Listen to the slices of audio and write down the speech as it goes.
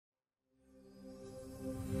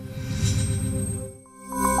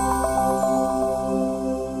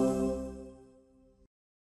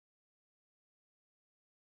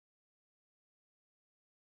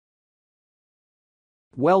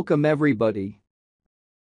Welcome everybody.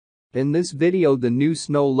 In this video the new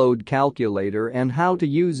snow load calculator and how to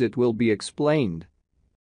use it will be explained.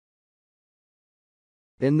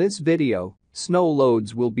 In this video, snow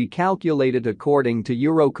loads will be calculated according to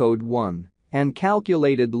Eurocode 1, and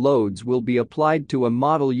calculated loads will be applied to a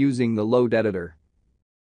model using the load editor.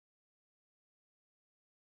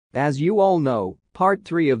 As you all know, Part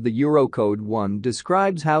 3 of the Eurocode 1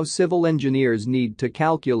 describes how civil engineers need to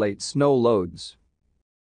calculate snow loads.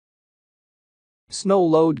 Snow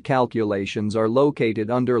load calculations are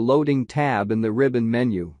located under Loading tab in the ribbon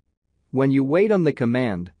menu. When you wait on the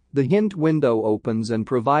command, the hint window opens and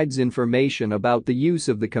provides information about the use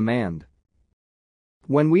of the command.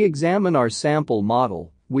 When we examine our sample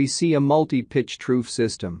model, we see a multi-pitched roof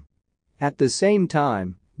system. At the same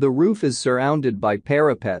time, the roof is surrounded by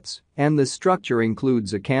parapets, and the structure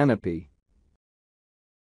includes a canopy.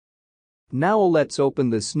 Now let's open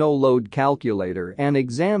the snow load calculator and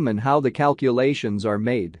examine how the calculations are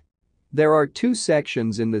made. There are two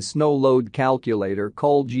sections in the snow load calculator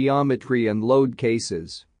called geometry and load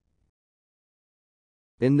cases.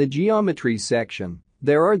 In the geometry section,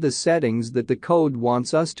 there are the settings that the code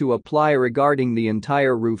wants us to apply regarding the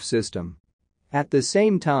entire roof system. At the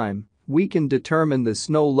same time, we can determine the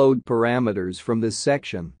snow load parameters from this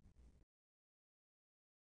section.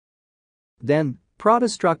 Then,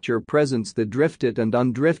 ProtaStructure presents the drifted and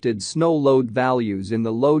undrifted snow load values in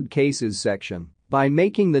the load cases section by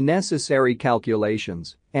making the necessary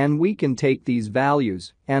calculations, and we can take these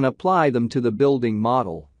values and apply them to the building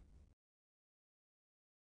model.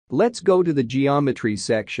 Let's go to the geometry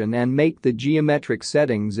section and make the geometric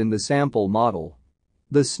settings in the sample model.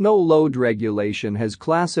 The snow load regulation has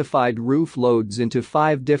classified roof loads into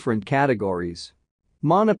 5 different categories: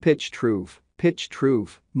 monopitched roof, pitched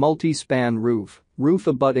roof, multi-span roof, roof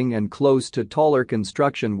abutting and close to taller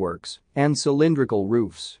construction works, and cylindrical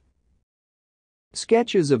roofs.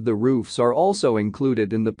 Sketches of the roofs are also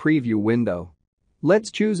included in the preview window.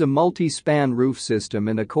 Let's choose a multi-span roof system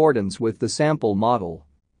in accordance with the sample model.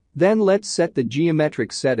 Then let's set the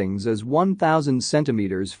geometric settings as 1000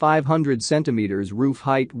 cm 500 cm roof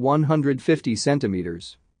height 150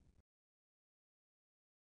 cm.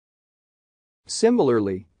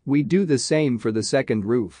 Similarly, we do the same for the second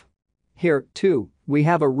roof. Here, too, we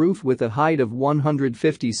have a roof with a height of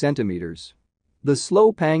 150 cm. The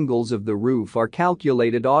slope angles of the roof are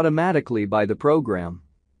calculated automatically by the program.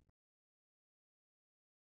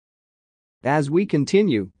 As we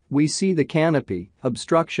continue, we see the canopy,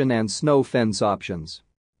 obstruction and snow fence options.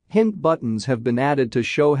 Hint buttons have been added to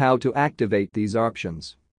show how to activate these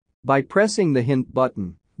options. By pressing the hint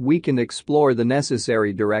button, we can explore the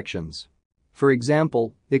necessary directions. For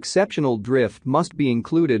example, exceptional drift must be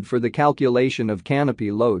included for the calculation of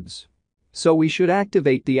canopy loads. So we should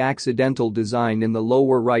activate the accidental design in the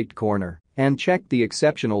lower right corner and check the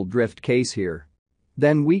exceptional drift case here.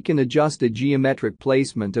 Then we can adjust the geometric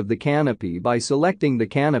placement of the canopy by selecting the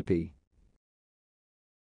canopy.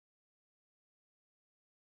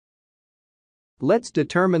 Let's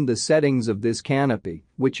determine the settings of this canopy,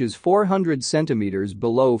 which is 400 cm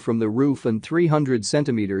below from the roof and 300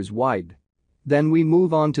 cm wide. Then we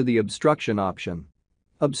move on to the obstruction option.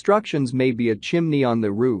 Obstructions may be a chimney on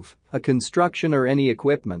the roof, a construction or any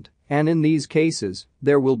equipment, and in these cases,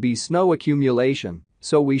 there will be snow accumulation,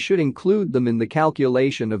 so we should include them in the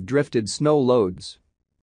calculation of drifted snow loads.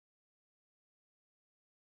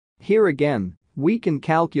 Here again, we can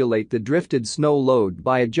calculate the drifted snow load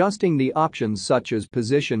by adjusting the options such as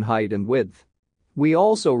position height and width. We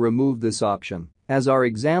also remove this option, as our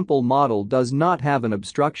example model does not have an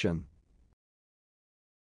obstruction.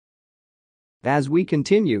 As we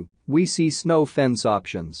continue, we see snow fence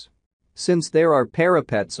options. Since there are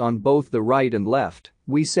parapets on both the right and left,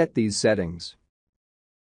 we set these settings.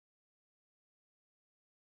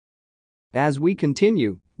 As we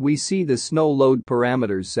continue, we see the snow load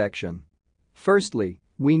parameters section. Firstly,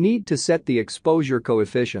 we need to set the exposure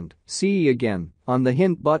coefficient, CE again, on the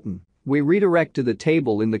hint button. We redirect to the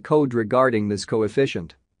table in the code regarding this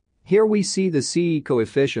coefficient. Here we see the CE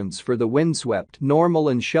coefficients for the windswept, normal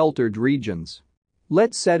and sheltered regions.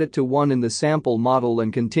 Let's set it to 1 in the sample model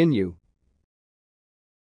and continue.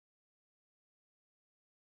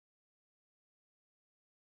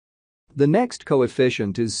 The next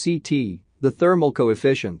coefficient is CT, the thermal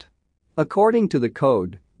coefficient. According to the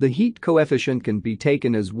code, the heat coefficient can be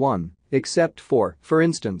taken as 1, except for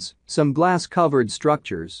instance, some glass-covered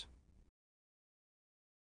structures.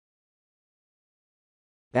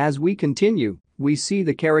 As we continue, we see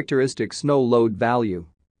the characteristic snow load value.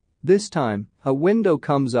 This time, a window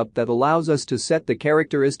comes up that allows us to set the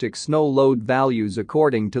characteristic snow load values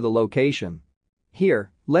according to the location.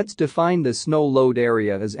 Here, let's define the snow load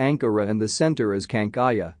area as Ankara and the center as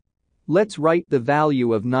Kankaya. Let's write the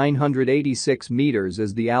value of 986 meters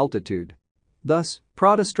as the altitude. Thus,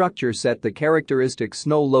 ProtaStructure set the characteristic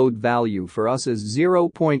snow load value for us as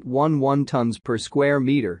 0.11 tons per square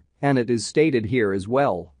meter, and it is stated here as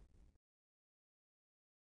well.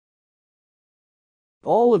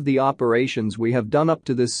 All of the operations we have done up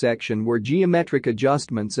to this section were geometric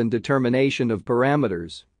adjustments and determination of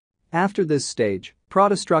parameters. After this stage,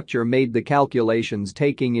 ProtaStructure made the calculations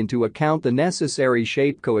taking into account the necessary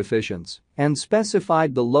shape coefficients and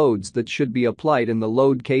specified the loads that should be applied in the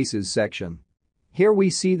load cases section. Here we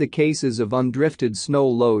see the cases of undrifted snow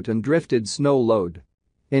load and drifted snow load.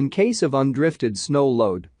 In case of undrifted snow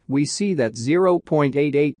load, we see that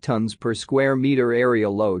 0.88 tons per square meter area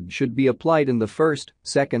load should be applied in the first,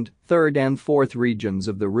 second, third and fourth regions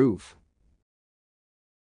of the roof.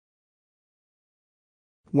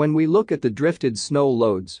 When we look at the drifted snow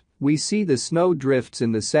loads, we see the snow drifts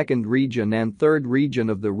in the second region and third region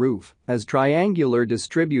of the roof as triangular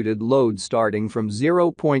distributed loads starting from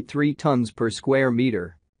 0.3 tons per square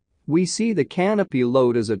meter. We see the canopy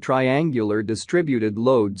load as a triangular distributed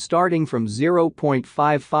load starting from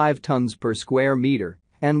 0.55 tons per square meter,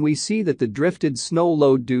 and we see that the drifted snow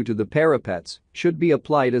load due to the parapets should be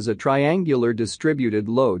applied as a triangular distributed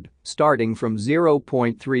load starting from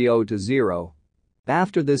 0.30 to 0.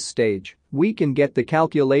 After this stage, we can get the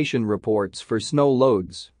calculation reports for snow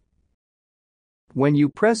loads. When you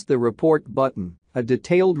press the report button, a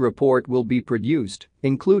detailed report will be produced,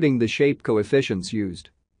 including the shape coefficients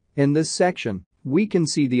used. In this section, we can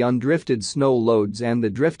see the undrifted snow loads and the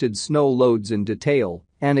drifted snow loads in detail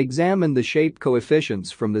and examine the shape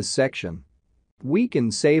coefficients from this section. We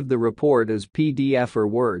can save the report as PDF or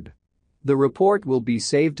Word. The report will be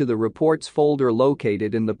saved to the reports folder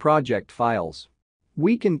located in the project files.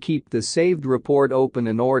 We can keep the saved report open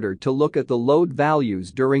in order to look at the load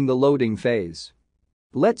values during the loading phase.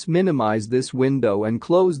 Let's minimize this window and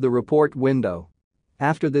close the report window.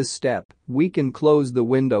 After this step, we can close the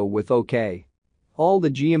window with OK. All the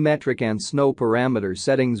geometric and snow parameter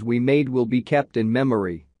settings we made will be kept in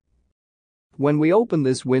memory. When we open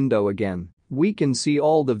this window again, we can see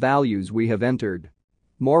all the values we have entered.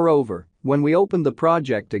 Moreover, when we open the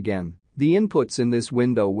project again, the inputs in this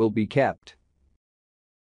window will be kept.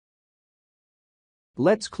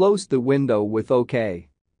 Let's close the window with OK.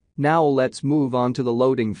 Now let's move on to the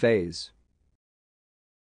loading phase.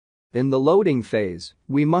 In the loading phase,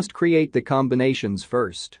 we must create the combinations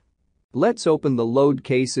first. Let's open the Load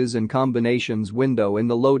Cases and Combinations window in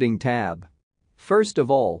the Loading tab. First of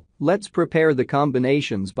all, let's prepare the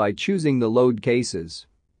combinations by choosing the load cases.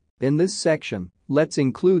 In this section, let's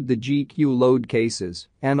include the GQ load cases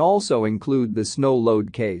and also include the snow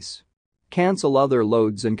load case. Cancel other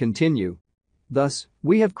loads and continue. Thus,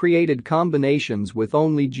 we have created combinations with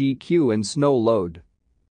only GQ and snow load.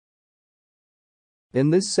 In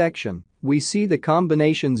this section, we see the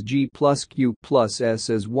combinations G plus Q plus S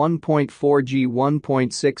as 1.4 G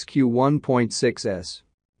 1.6 Q 1.6 S.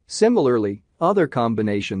 Similarly, other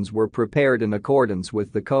combinations were prepared in accordance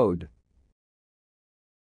with the code.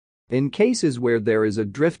 In cases where there is a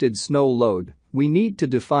drifted snow load, we need to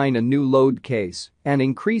define a new load case and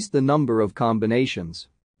increase the number of combinations.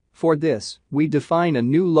 For this, we define a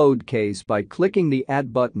new load case by clicking the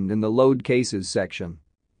Add button in the Load Cases section.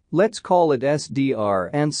 Let's call it SDR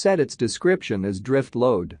and set its description as drift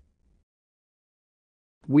load.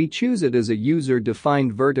 We choose it as a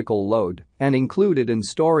user-defined vertical load and include it in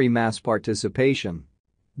story mass participation.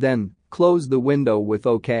 Then, close the window with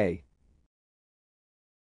OK.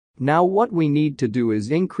 Now what we need to do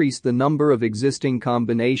is increase the number of existing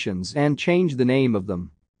combinations and change the name of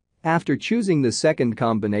them. After choosing the second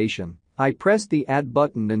combination, I press the Add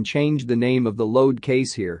button and change the name of the load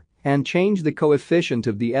case here and change the coefficient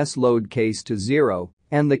of the S load case to 0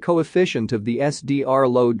 and the coefficient of the SDR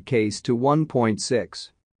load case to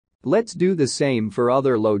 1.6. Let's do the same for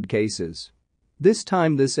other load cases. This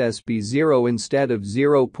time this S be 0 instead of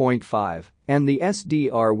 0.5 and the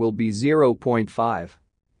SDR will be 0.5.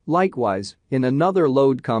 Likewise, in another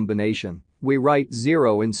load combination, we write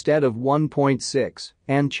 0 instead of 1.6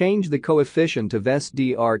 and change the coefficient of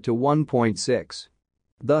SDR to 1.6.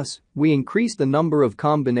 Thus, we increase the number of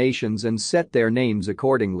combinations and set their names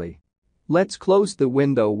accordingly. Let's close the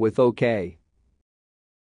window with OK.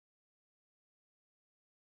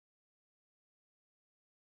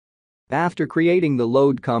 After creating the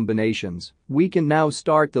load combinations, we can now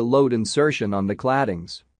start the load insertion on the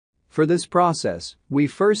claddings. For this process, we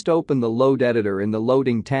first open the Load Editor in the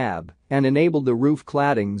Loading tab and enable the roof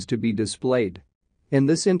claddings to be displayed. In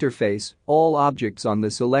this interface, all objects on the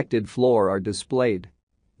selected floor are displayed.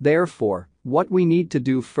 Therefore, what we need to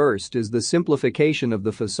do first is the simplification of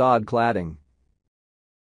the facade cladding.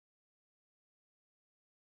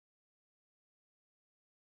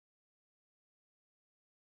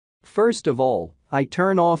 First of all, I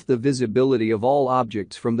turn off the visibility of all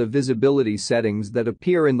objects from the visibility settings that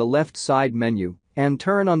appear in the left side menu and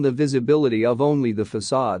turn on the visibility of only the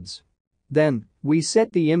facades. Then, we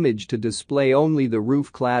set the image to display only the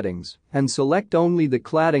roof claddings and select only the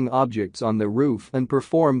cladding objects on the roof and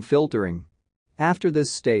perform filtering. After this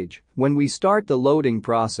stage, when we start the loading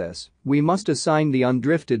process, we must assign the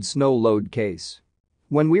undrifted snow load case.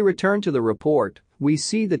 When we return to the report, we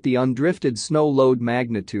see that the undrifted snow load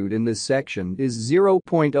magnitude in this section is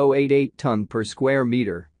 0.088 ton per square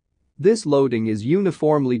meter. This loading is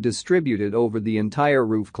uniformly distributed over the entire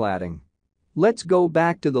roof cladding. Let's go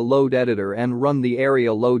back to the load editor and run the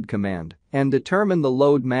area load command and determine the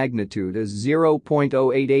load magnitude as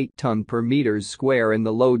 0.088 ton per meters square in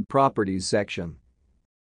the load properties section.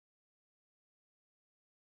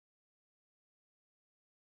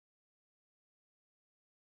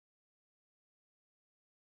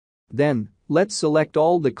 Then, let's select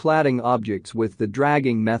all the cladding objects with the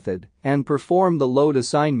dragging method and perform the load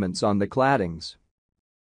assignments on the claddings.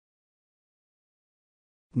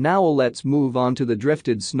 Now let's move on to the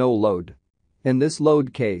drifted snow load. In this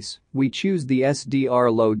load case, we choose the SDR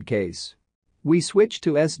load case. We switch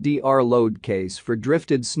to SDR load case for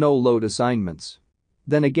drifted snow load assignments.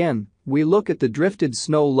 Then again, we look at the drifted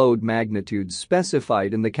snow load magnitudes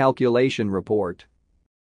specified in the calculation report.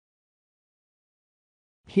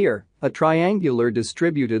 Here, a triangular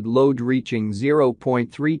distributed load reaching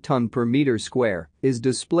 0.3 ton per meter square is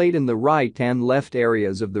displayed in the right and left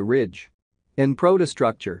areas of the ridge. In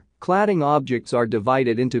ProtaStructure, cladding objects are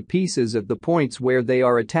divided into pieces at the points where they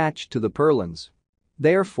are attached to the purlins.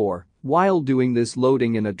 Therefore, while doing this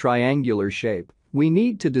loading in a triangular shape, we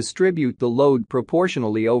need to distribute the load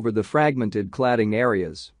proportionally over the fragmented cladding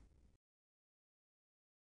areas.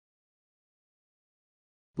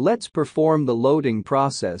 Let's perform the loading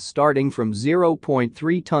process starting from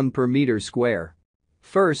 0.3 ton per meter square.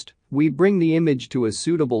 First, we bring the image to a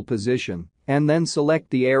suitable position and then select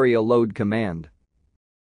the area load command.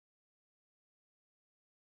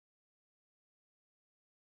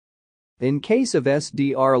 In case of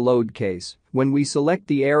SDR load case, when we select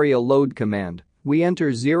the area load command, we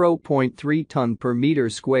enter 0.3 ton per meter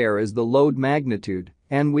square as the load magnitude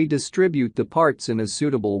and we distribute the parts in a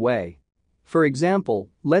suitable way. For example,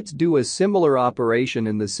 let's do a similar operation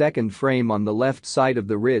in the second frame on the left side of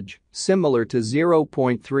the ridge, similar to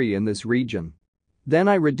 0.3 in this region. Then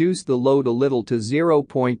I reduce the load a little to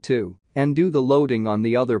 0.2 and do the loading on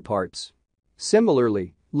the other parts.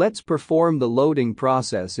 Similarly, let's perform the loading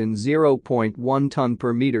process in 0.1 ton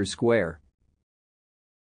per meter square.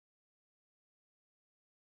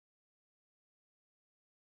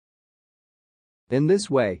 In this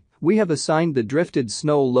way, we have assigned the drifted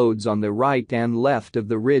snow loads on the right and left of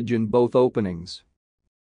the ridge in both openings.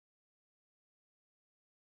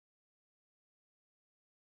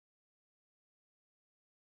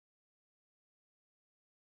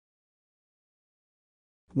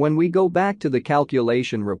 When we go back to the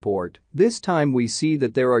calculation report, this time we see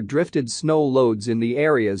that there are drifted snow loads in the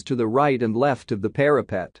areas to the right and left of the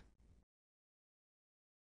parapet.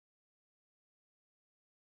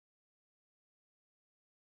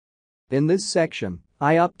 In this section,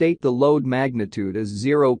 I update the load magnitude as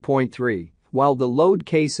 0.3, while the load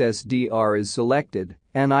case SDR is selected,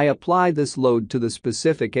 and I apply this load to the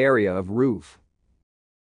specific area of roof.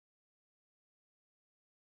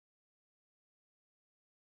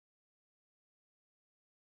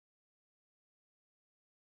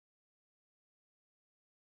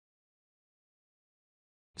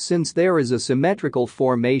 Since there is a symmetrical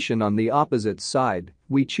formation on the opposite side,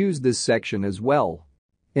 we choose this section as well.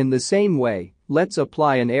 In the same way, let's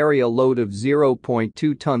apply an area load of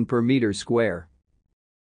 0.2 ton per meter square.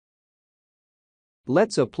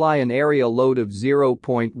 Let's apply an area load of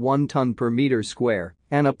 0.1 ton per meter square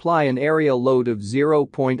and apply an area load of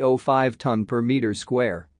 0.05 ton per meter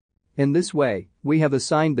square. In this way, we have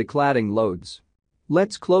assigned the cladding loads.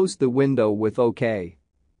 Let's close the window with OK.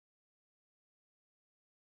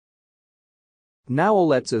 Now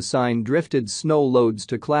let's assign drifted snow loads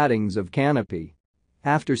to claddings of canopy.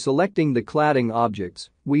 After selecting the cladding objects,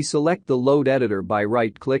 we select the load editor by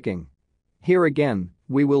right-clicking. Here again,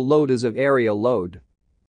 we will load as of area load.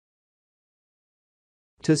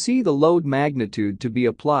 To see the load magnitude to be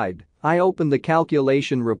applied, I open the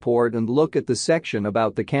calculation report and look at the section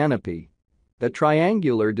about the canopy. A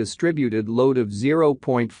triangular distributed load of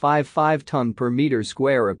 0.55 ton per meter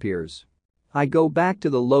square appears. I go back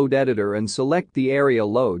to the load editor and select the area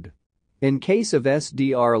load. In case of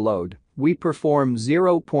SDR load, we perform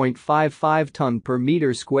 0.55 ton per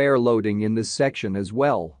meter square loading in this section as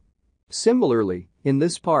well. Similarly, in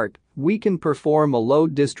this part, we can perform a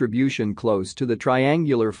load distribution close to the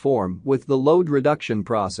triangular form with the load reduction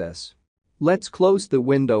process. Let's close the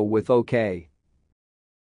window with OK.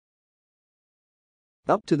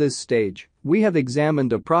 Up to this stage, we have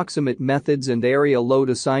examined approximate methods and area load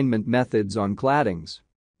assignment methods on claddings.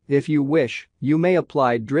 If you wish, you may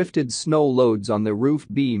apply drifted snow loads on the roof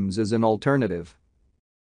beams as an alternative.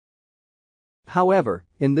 However,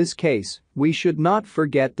 in this case, we should not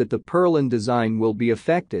forget that the purlin design will be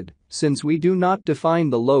affected since we do not define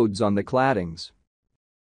the loads on the claddings.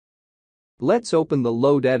 Let's open the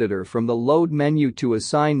load editor from the load menu to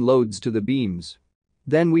assign loads to the beams.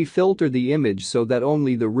 Then we filter the image so that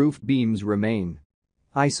only the roof beams remain.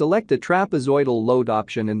 I select the trapezoidal load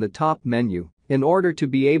option in the top menu in order to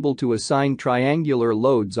be able to assign triangular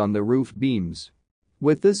loads on the roof beams.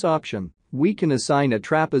 With this option, we can assign a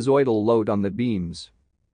trapezoidal load on the beams.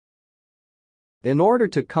 In order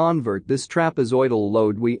to convert this trapezoidal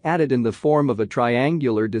load we added in the form of a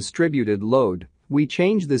triangular distributed load, we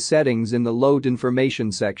change the settings in the load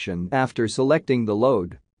information section after selecting the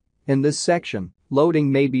load. In this section,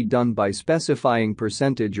 loading may be done by specifying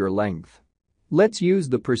percentage or length. Let's use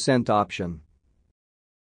the % option.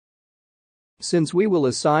 Since we will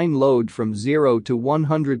assign load from 0 to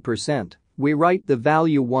 100%, we write the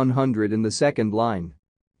value 100 in the second line.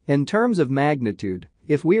 In terms of magnitude,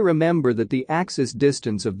 if we remember that the axis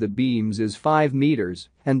distance of the beams is 5 meters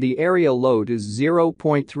and the area load is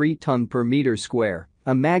 0.3 ton per meter square,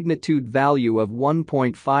 a magnitude value of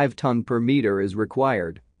 1.5 ton per meter is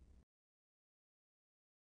required.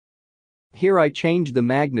 Here I change the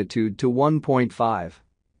magnitude to 1.5.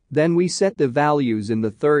 Then we set the values in the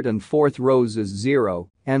third and fourth rows as 0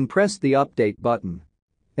 and press the update button.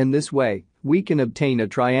 In this way, we can obtain a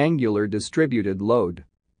triangular distributed load.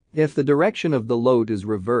 If the direction of the load is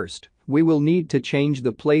reversed, we will need to change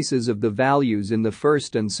the places of the values in the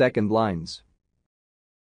first and second lines.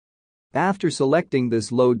 After selecting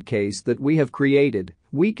this load case that we have created,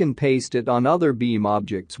 we can paste it on other beam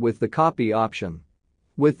objects with the copy option.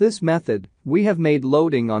 With this method, we have made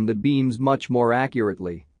loading on the beams much more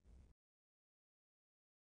accurately.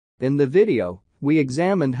 In the video, we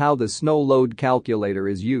examined how the snow load calculator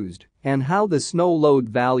is used and how the snow load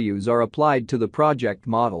values are applied to the project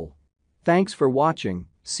model. Thanks for watching,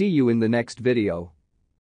 see you in the next video.